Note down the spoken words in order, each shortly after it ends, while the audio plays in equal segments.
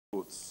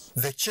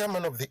The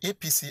chairman of the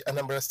APC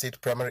Anambra State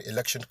Primary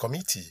Election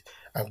Committee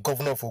and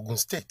governor of Ogun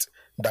State,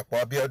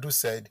 Dapo Abiodun,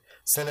 said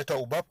Senator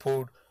Ubah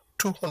polled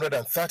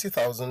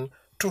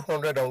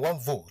 230,201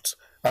 votes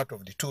out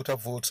of the total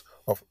votes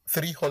of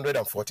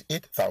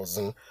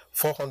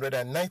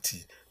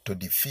 348,490 to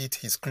defeat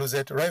his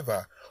closest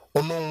rival,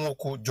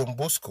 Ononwoku John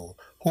Bosco,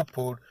 who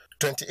polled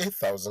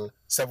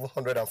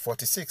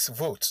 28,746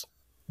 votes.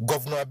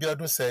 Governor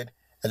Abiodun said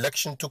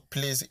election took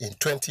place in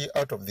 20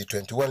 out of the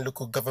 21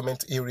 local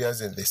government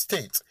areas in the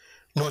state,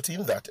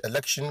 noting that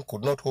election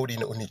could not hold in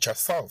Onitsha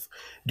South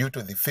due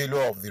to the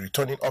failure of the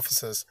returning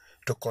officers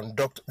to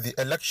conduct the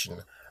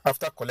election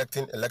after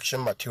collecting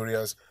election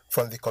materials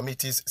from the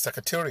committee's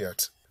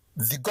secretariat.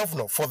 The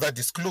governor further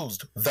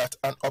disclosed that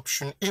an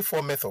option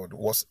A4 method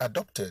was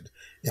adopted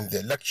in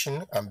the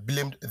election and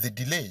blamed the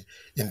delay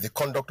in the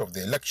conduct of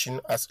the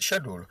election as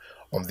scheduled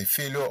on the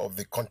failure of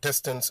the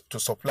contestants to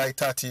supply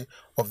 30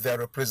 of their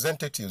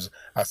representatives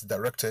as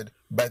directed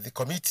by the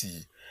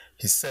committee.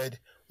 He said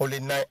only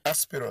 9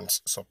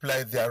 aspirants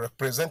supplied their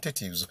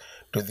representatives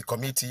to the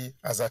committee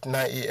as at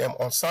 9 a.m.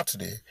 on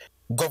Saturday.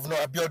 Governor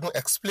Abiodun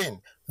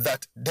explained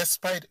that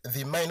despite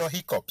the minor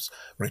hiccups,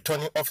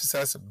 returning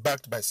officers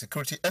backed by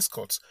security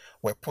escorts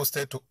were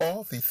posted to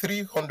all the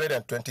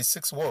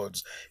 326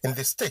 wards in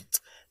the state,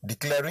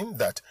 declaring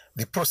that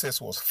the process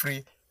was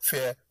free,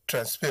 fair,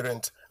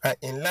 transparent, and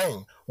in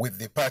line with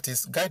the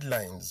party's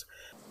guidelines.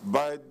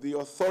 By the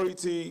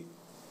authority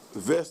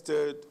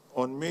vested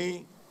on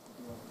me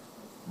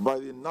by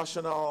the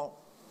National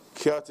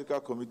Caretaker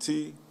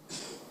Committee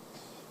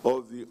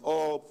of the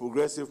All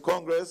Progressive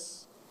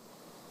Congress,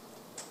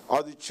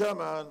 as the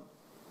chairman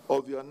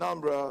of the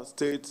Anambra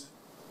State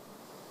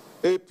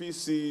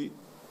APC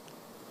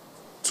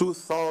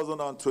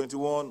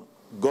 2021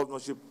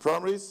 governorship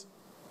primaries,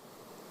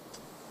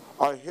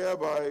 I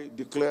hereby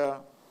declare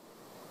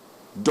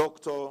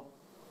Dr.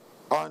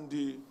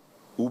 Andy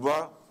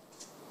Ubah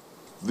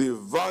the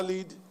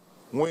valid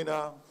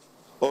winner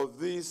of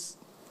this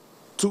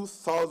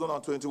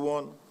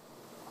 2021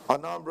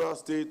 Anambra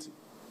State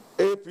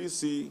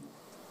APC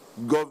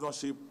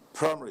governorship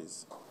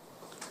primaries.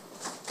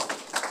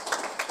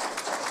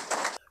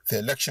 The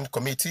election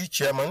committee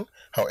chairman,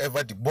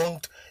 however,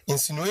 debunked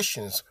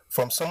insinuations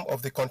from some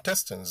of the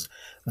contestants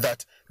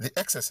that the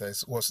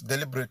exercise was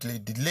deliberately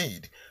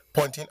delayed,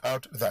 pointing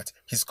out that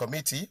his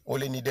committee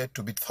only needed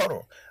to be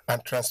thorough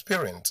and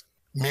transparent.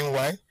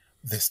 Meanwhile,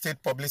 the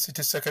state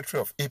publicity secretary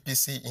of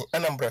APC in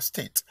Anambra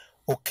State,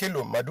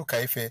 Okelo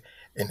Madukaife,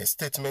 in a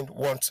statement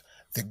wants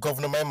the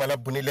Governor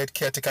Maimala Buni-led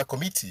caretaker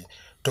committee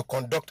to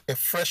conduct a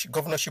fresh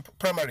governorship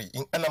primary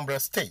in Anambra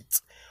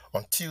State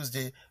on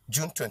Tuesday,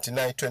 June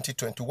 29,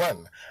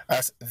 2021,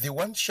 as the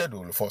one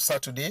scheduled for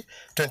Saturday,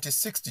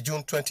 26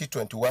 June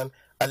 2021,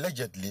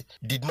 allegedly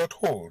did not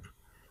hold.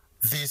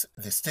 This,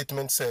 the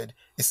statement said,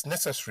 is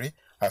necessary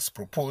as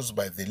proposed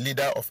by the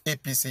leader of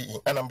APC in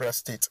Anambra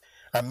State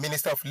and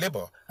Minister of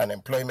Labour and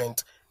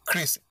Employment, Chris